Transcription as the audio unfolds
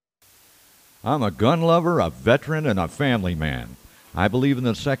I'm a gun lover, a veteran, and a family man. I believe in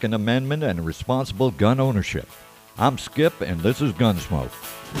the Second Amendment and responsible gun ownership. I'm Skip, and this is Gunsmoke.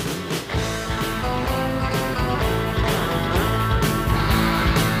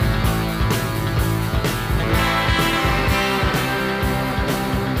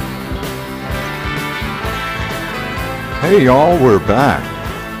 Hey y'all, we're back.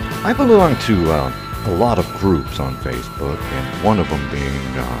 I belong to a lot of groups on Facebook, and one of them being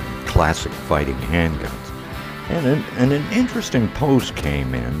Classic Fighting Handguns. And an interesting post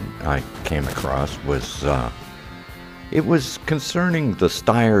I came across was, it was concerning the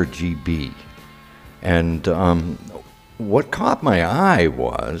Steyr GB. And what caught my eye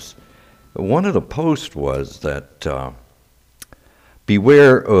was, one of the posts was that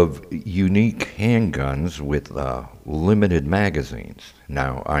beware of unique handguns with limited magazines.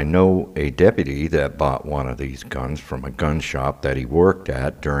 Now, I know a deputy that bought one of these guns from a gun shop that he worked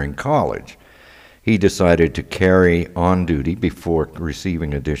at during college. He decided to carry on duty before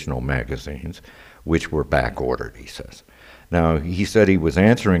receiving additional magazines, which were back ordered, he says. Now, he said he was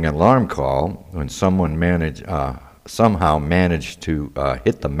answering an alarm call when someone somehow managed to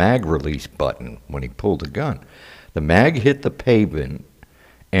hit the mag release button when he pulled the gun. The mag hit the pavement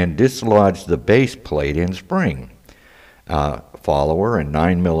and dislodged the base plate and spring. Follower and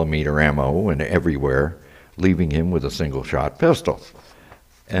 9mm ammo and everywhere, leaving him with a single-shot pistol.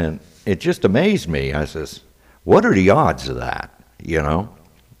 And it just amazed me. I says, what are the odds of that, you know?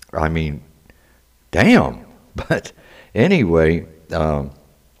 I mean, damn. But anyway,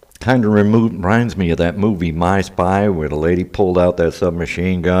 kind of reminds me of that movie My Spy, where the lady pulled out that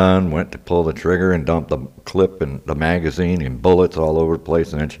submachine gun, went to pull the trigger and dumped the clip and the magazine and bullets all over the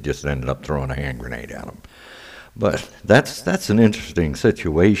place, and then she just ended up throwing a hand grenade at him. But that's an interesting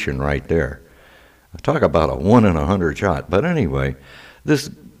situation right there. Talk about a 1 in 100 shot. But anyway, this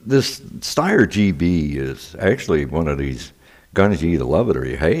Steyr GB is actually one of these guns you either love it or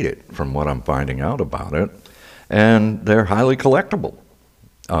you hate it, from what I'm finding out about it. And they're highly collectible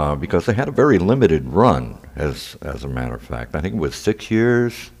because they had a very limited run, as a matter of fact. I think it was 6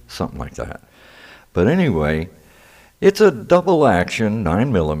 years, something like that. But anyway, it's a double action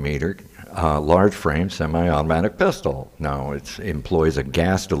 9mm large frame semi-automatic pistol. Now, it employs a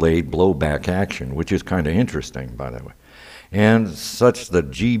gas-delayed blowback action, which is kind of interesting, by the way. And such the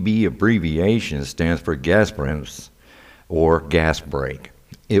GB abbreviation stands for gas bremse or gas brake.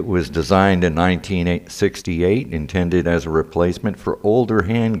 It was designed in 1968, intended as a replacement for older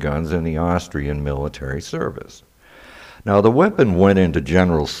handguns in the Austrian military service. Now, the weapon went into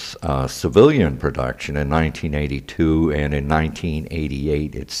general civilian production in 1982, and in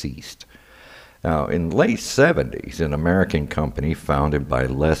 1988 it ceased. Now, in the late 70s, an American company founded by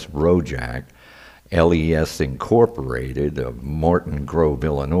Les Rojak, LES Incorporated of Morton Grove,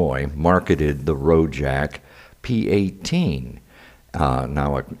 Illinois, marketed the Rojak P18.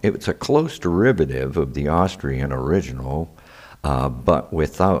 Now, it's a close derivative of the Austrian original, but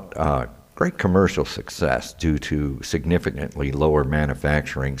without great commercial success due to significantly lower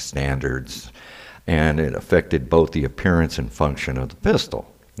manufacturing standards, and it affected both the appearance and function of the pistol.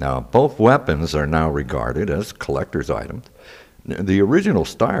 Now, both weapons are now regarded as collector's items. The original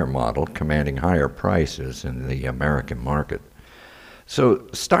Steyr model commanding higher prices in the American market. So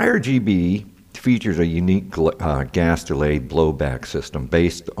Steyr GB features a unique gas-delayed blowback system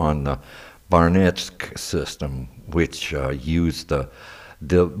based on the Barnetsk system, which used the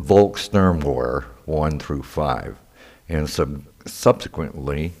Volkssturmgewehr 1 through 5, and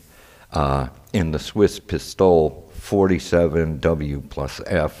subsequently in the Swiss Pistol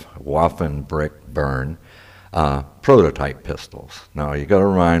 47W+F Waffenbrick Bern prototype pistols. Now, you got to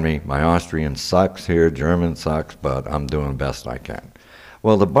remind me, my Austrian sucks here, German sucks, but I'm doing the best I can.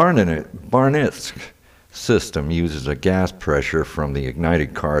 Well, the Barnetsk system uses a gas pressure from the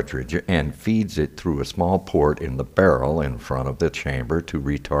ignited cartridge and feeds it through a small port in the barrel in front of the chamber to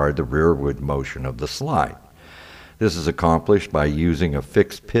retard the rearward motion of the slide. This is accomplished by using a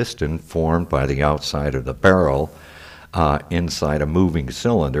fixed piston formed by the outside of the barrel inside a moving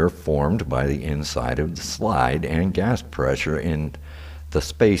cylinder formed by the inside of the slide, and gas pressure in the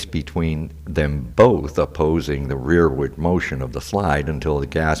space between them both opposing the rearward motion of the slide until the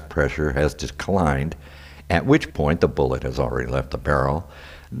gas pressure has declined, at which point the bullet has already left the barrel,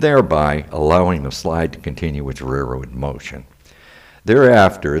 thereby allowing the slide to continue its rearward motion.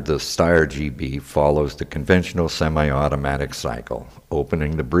 Thereafter, the Steyr GB follows the conventional semi-automatic cycle,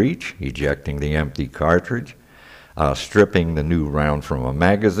 opening the breech, ejecting the empty cartridge, stripping the new round from a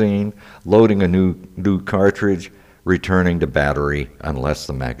magazine, loading a new cartridge, returning to battery unless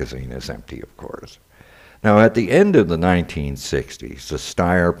the magazine is empty, of course. Now, at the end of the 1960s, the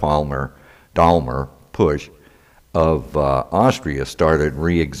Steyr-Palmer Daimler Puch of Austria started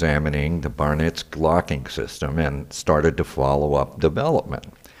re-examining the Barnett's locking system and started to follow up development.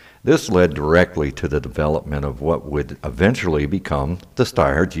 This led directly to the development of what would eventually become the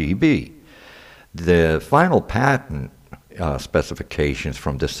Steyr GB. The final patent specifications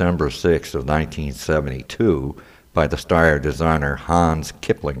from December 6 of 1972 by the Steyr designer Hans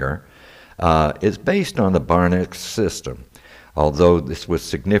Kiplinger is based on the Barnett's system, although this was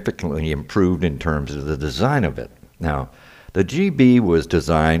significantly improved in terms of the design of it. Now, the GB was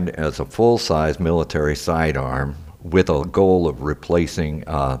designed as a full-size military sidearm with a goal of replacing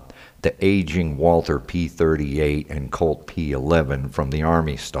the aging Walther P-38 and Colt P-11 from the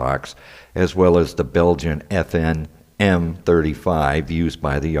Army stocks, as well as the Belgian FN M35 used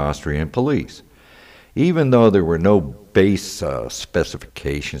by the Austrian police. Even though there were no base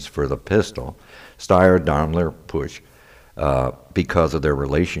specifications for the pistol, Steyr Daimler Puch, because of their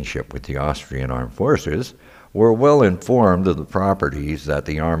relationship with the Austrian Armed Forces, were well informed of the properties that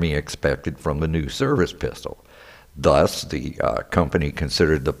the Army expected from the new service pistol. Thus, the company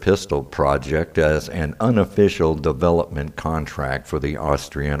considered the pistol project as an unofficial development contract for the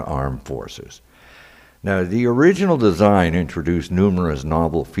Austrian Armed Forces. Now, the original design introduced numerous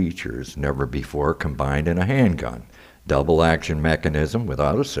novel features never before combined in a handgun: double-action mechanism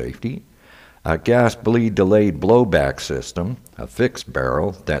without a safety, a gas bleed delayed blowback system, a fixed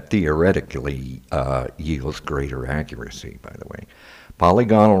barrel that theoretically yields greater accuracy, by the way,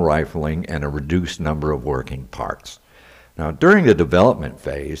 polygonal rifling, and a reduced number of working parts. Now, during the development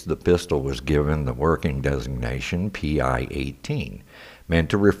phase, the pistol was given the working designation PI-18,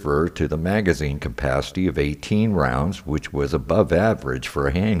 meant to refer to the magazine capacity of 18 rounds, which was above average for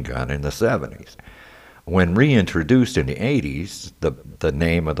a handgun in the 70s. When reintroduced in the 80s, the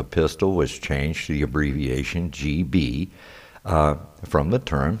name of the pistol was changed to the abbreviation GB from the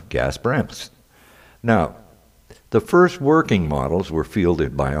term gas bremse. Now, the first working models were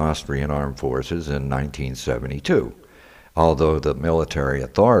fielded by Austrian Armed Forces in 1972. Although the military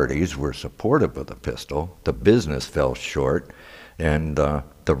authorities were supportive of the pistol, the business fell short, and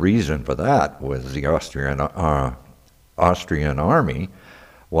the reason for that was the Austrian Army,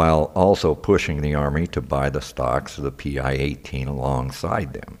 while also pushing the Army to buy the stocks of the PI-18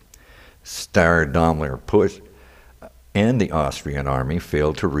 alongside them. Steyr Daimler Puch and the Austrian Army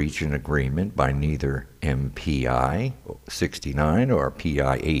failed to reach an agreement by neither MPI-69 or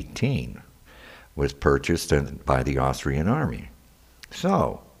PI-18 was purchased by the Austrian Army.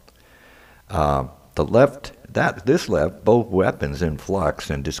 So, this left both weapons in flux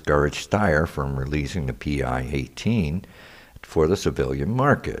and discouraged Steyr from releasing the PI-18 for the civilian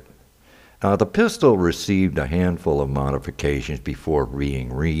market. The pistol received a handful of modifications before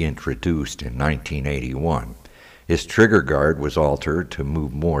being reintroduced in 1981. Its trigger guard was altered to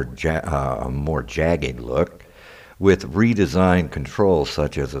move a more jagged look, with redesigned controls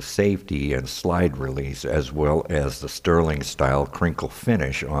such as a safety and slide release, as well as the Sterling-style crinkle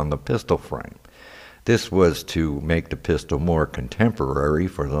finish on the pistol frame. This was to make the pistol more contemporary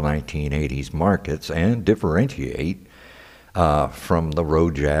for the 1980s markets and differentiate from the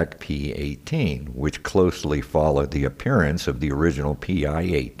Rojak P-18, which closely followed the appearance of the original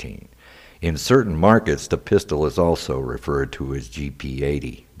PI-18. In certain markets, the pistol is also referred to as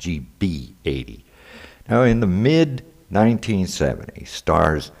GB-80. Now, in the mid-1970s,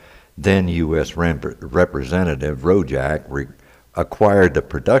 Steyr's then U.S. representative Rojak acquired the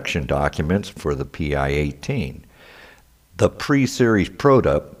production documents for the PI-18, the pre-series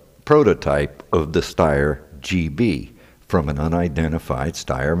prototype of the Steyr GB, from an unidentified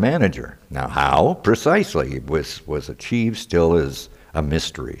Steyr manager. Now, how precisely it was achieved still is a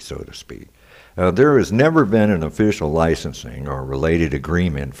mystery, so to speak. There has never been an official licensing or related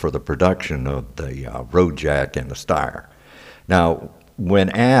agreement for the production of the Rojak and the Steyr. Now, when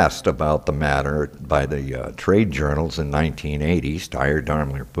asked about the matter by the trade journals in 1980, Steyr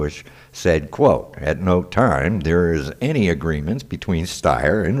Daimler Puch said, quote, "At no time there is any agreements between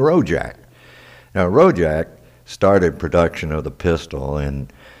Steyr and Rojak." Now, Rojak started production of the pistol in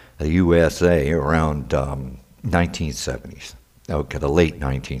the USA around 1970s. Okay, the late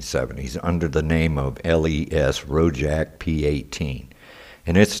 1970s, under the name of LES Rojak P-18,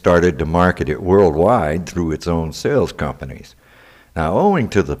 and it started to market it worldwide through its own sales companies. Now, owing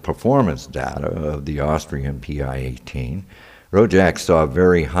to the performance data of the Austrian PI-18, Rojak saw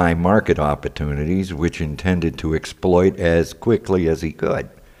very high market opportunities which intended to exploit as quickly as he could.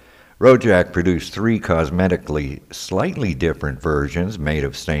 Rojak produced 3 cosmetically slightly different versions made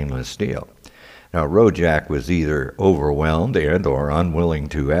of stainless steel. Now, Rojak was either overwhelmed and or unwilling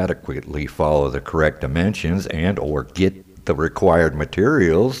to adequately follow the correct dimensions and or get the required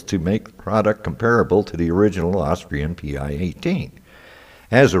materials to make the product comparable to the original Austrian PI-18.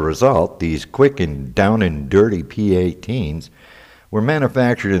 As a result, these quick and down and dirty P-18s were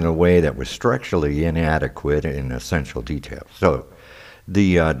manufactured in a way that was structurally inadequate in essential details. So,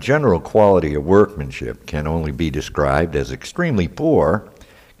 the general quality of workmanship can only be described as extremely poor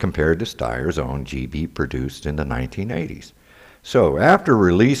compared to Steyr's own GB produced in the 1980s. So after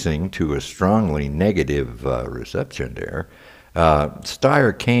releasing to a strongly negative reception there,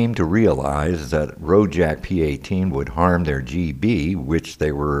 Steyr came to realize that Rojak P-18 would harm their GB, which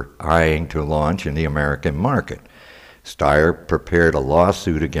they were eyeing to launch in the American market. Steyr prepared a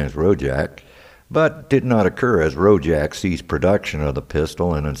lawsuit against Rojak, but did not occur as Rojak ceased production of the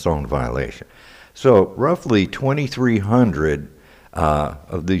pistol in its own violation. So roughly 2,300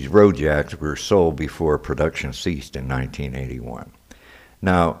 of these Rojaks were sold before production ceased in 1981.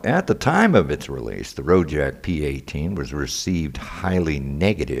 Now, at the time of its release, the Rojak P-18 was received highly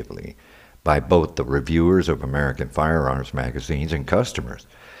negatively by both the reviewers of American firearms magazines and customers.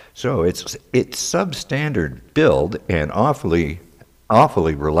 So its substandard build and awful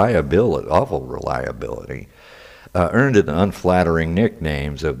reliability earned it the unflattering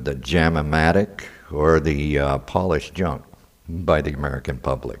nicknames of the Jam-O-Matic or the polished junk by the American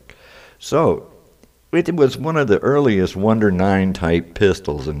public. So it was one of the earliest Wonder 9 type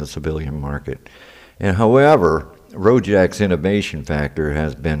pistols in the civilian market. And however, Rojak's innovation factor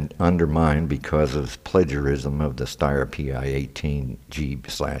has been undermined because of plagiarism of the Steyr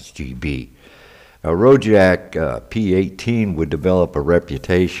PI-18G/GB. Rojak P-18 would develop a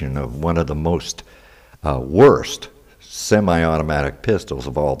reputation of one of the most worst semi-automatic pistols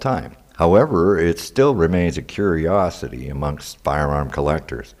of all time. However, it still remains a curiosity amongst firearm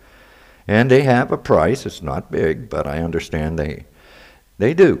collectors. And they have a price. It's not big, but I understand they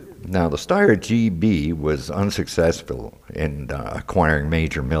do. Now, the Steyr GB was unsuccessful in acquiring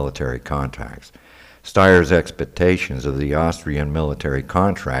major military contracts. Steyr's expectations of the Austrian military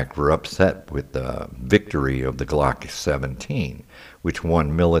contract were upset with the victory of the Glock 17, which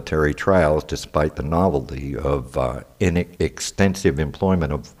won military trials despite the novelty of extensive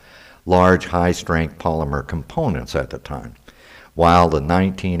employment of large, high-strength polymer components at the time. While the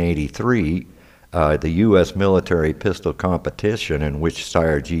 1983, the U.S. military pistol competition in which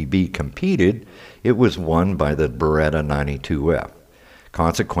Steyr GB competed, it was won by the Beretta 92F.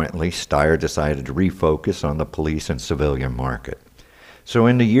 Consequently, Steyr decided to refocus on the police and civilian market. So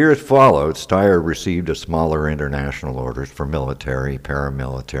in the years followed, Steyr received a smaller international orders for military,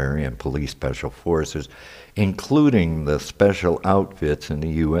 paramilitary, and police special forces, including the special outfits in the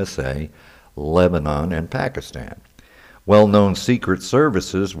USA, Lebanon, and Pakistan. Well-known secret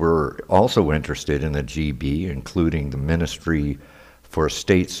services were also interested in the GB, including the Ministry for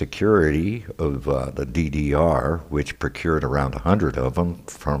State Security of the DDR, which procured around 100 of them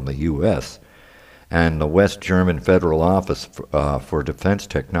from the U.S., and the West German Federal Office for Defense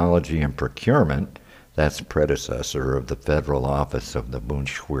Technology and Procurement, that's the predecessor of the Federal Office of the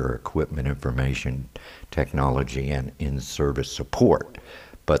Bundeswehr Equipment Information Technology and In-Service Support.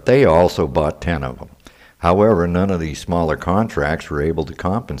 But they also bought 10 of them. However, none of these smaller contracts were able to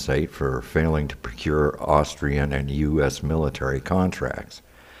compensate for failing to procure Austrian and U.S. military contracts.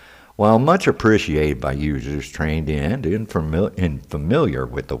 While much appreciated by users trained in and familiar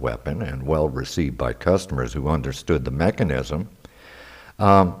with the weapon and well received by customers who understood the mechanism,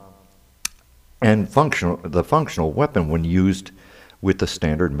 and the functional weapon when used with the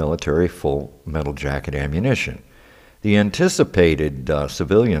standard military full metal jacket ammunition. The anticipated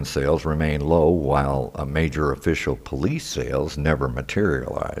civilian sales remained low, while major official police sales never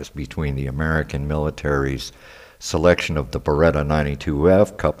materialized. Between the American military's selection of the Beretta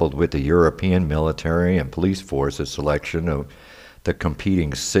 92F coupled with the European military and police forces selection of the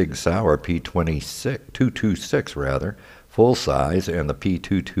competing Sig Sauer P226 full-size and the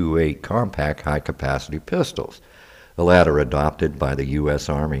P228 compact high-capacity pistols, the latter adopted by the U.S.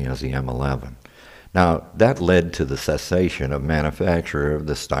 Army as the M11. Now, that led to the cessation of manufacture of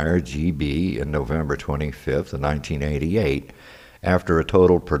the Steyr GB in November 25th of 1988, after a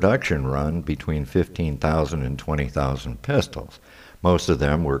total production run between 15,000 and 20,000 pistols. Most of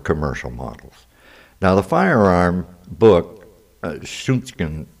them were commercial models. Now, the firearm book,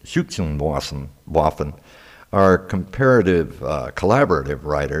 Schutzwaffen, are collaborative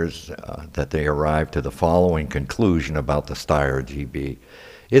writers that they arrived to the following conclusion about the Steyr GB.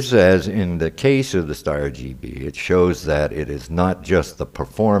 It says, in the case of the Steyr GB, it shows that it is not just the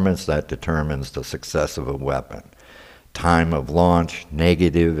performance that determines the success of a weapon. Time of launch,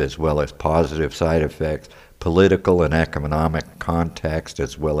 negative as well as positive side effects, political and economic context,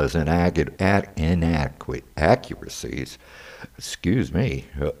 as well as inadequate accuracies,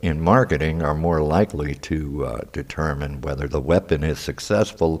 in marketing are more likely to determine whether the weapon is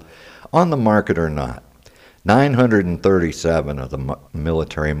successful on the market or not. 937 of the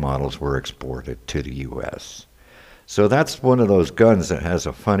military models were exported to the U.S. So that's one of those guns that has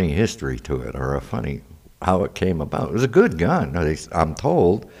a funny history to it, or a funny how it came about. It was a good gun, I'm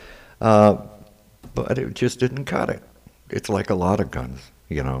told, but it just didn't cut it. It's like a lot of guns,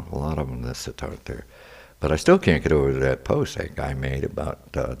 a lot of them that sit out there. But I still can't get over that post that guy made about,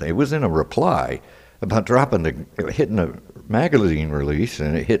 it was in a reply about hitting a magazine release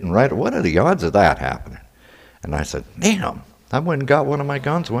and it hitting right. What are the odds of that happening? And I said, damn, I went and got one of my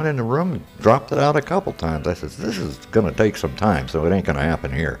guns, went in the room, and dropped it out a couple times. I said, this is going to take some time, so it ain't going to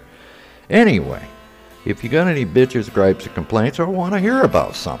happen here. Anyway, if you got any bitches, gripes, or complaints, or want to hear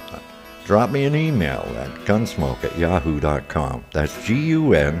about something, drop me an email at gunsmoke@yahoo.com. That's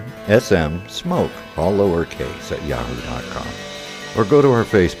GUNSM smoke, all lowercase, at yahoo.com. Or go to our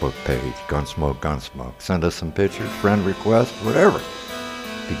Facebook page, Gunsmoke. Send us some pictures, friend requests, whatever.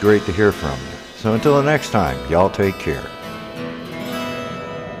 It'd be great to hear from you. So until the next time, y'all take care.